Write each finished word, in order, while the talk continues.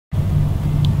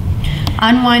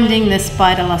unwinding the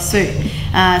spider lasso.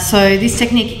 So this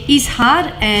technique is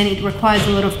hard and it requires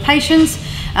a lot of patience.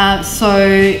 So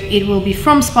it will be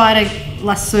from spider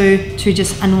lasso to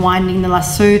just unwinding the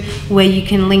lasso, where you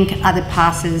can link other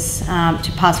passes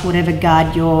to pass whatever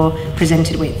guard you're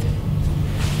presented with.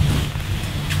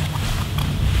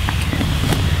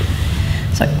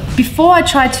 So before I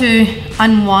try to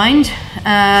unwind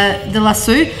the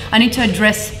lasso, I need to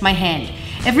address my hand.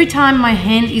 Every time my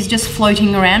hand is just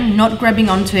floating around, not grabbing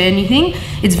onto anything,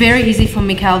 it's very easy for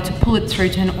Mikhail to pull it through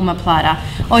to an Omoplata,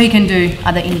 or he can do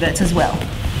other inverts as well.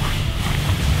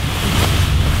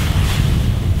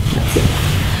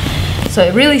 So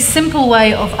a really simple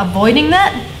way of avoiding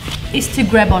that is to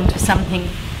grab onto something.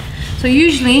 So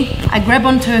usually I grab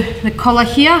onto the collar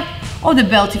here, or the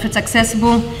belt if it's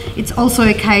accessible. It's also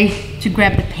okay to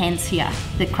grab the pants here,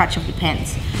 the crotch of the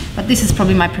pants. But this is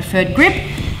probably my preferred grip,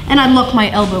 and I lock my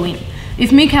elbow in.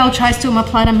 If Mikhail tries to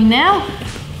Omoplata me now,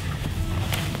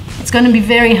 it's going to be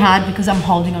very hard because I'm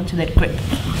holding onto that grip.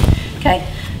 Okay.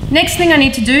 Next thing I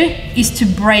need to do is to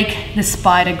break the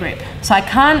spider grip. So I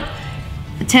can't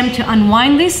attempt to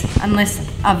unwind this unless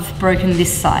I've broken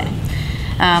this side.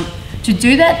 To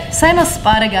do that, same as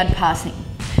spider guard passing.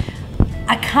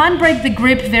 I can't break the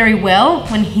grip very well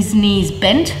when his knee is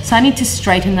bent, so I need to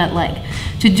straighten that leg.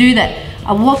 To do that,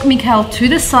 I walk Mikhail to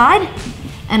the side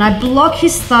and I block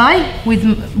his thigh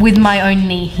with my own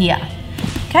knee here.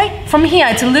 Okay, from here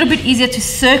it's a little bit easier to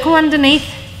circle underneath,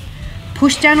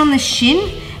 push down on the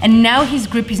shin, and now his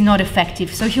grip is not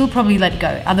effective, so he'll probably let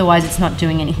go, otherwise it's not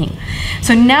doing anything.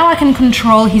 So now I can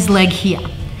control his leg here.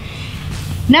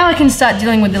 Now I can start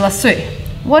dealing with the lasso.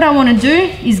 What I want to do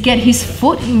is get his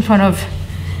foot in front of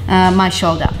my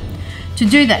shoulder. To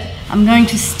do that, I'm going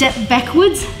to step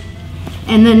backwards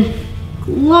and then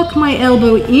lock my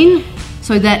elbow in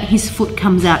so that his foot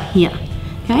comes out here.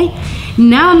 Okay?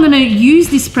 Now I'm going to use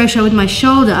this pressure with my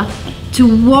shoulder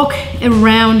to walk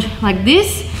around like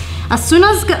this. As soon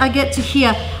as I get to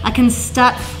here, I can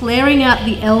start flaring out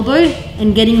the elbow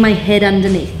and getting my head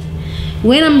underneath.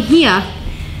 When I'm here,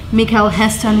 Mikhail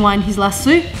has to unwind his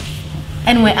lasso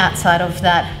and we're outside of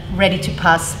that, ready to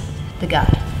pass the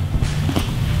guard.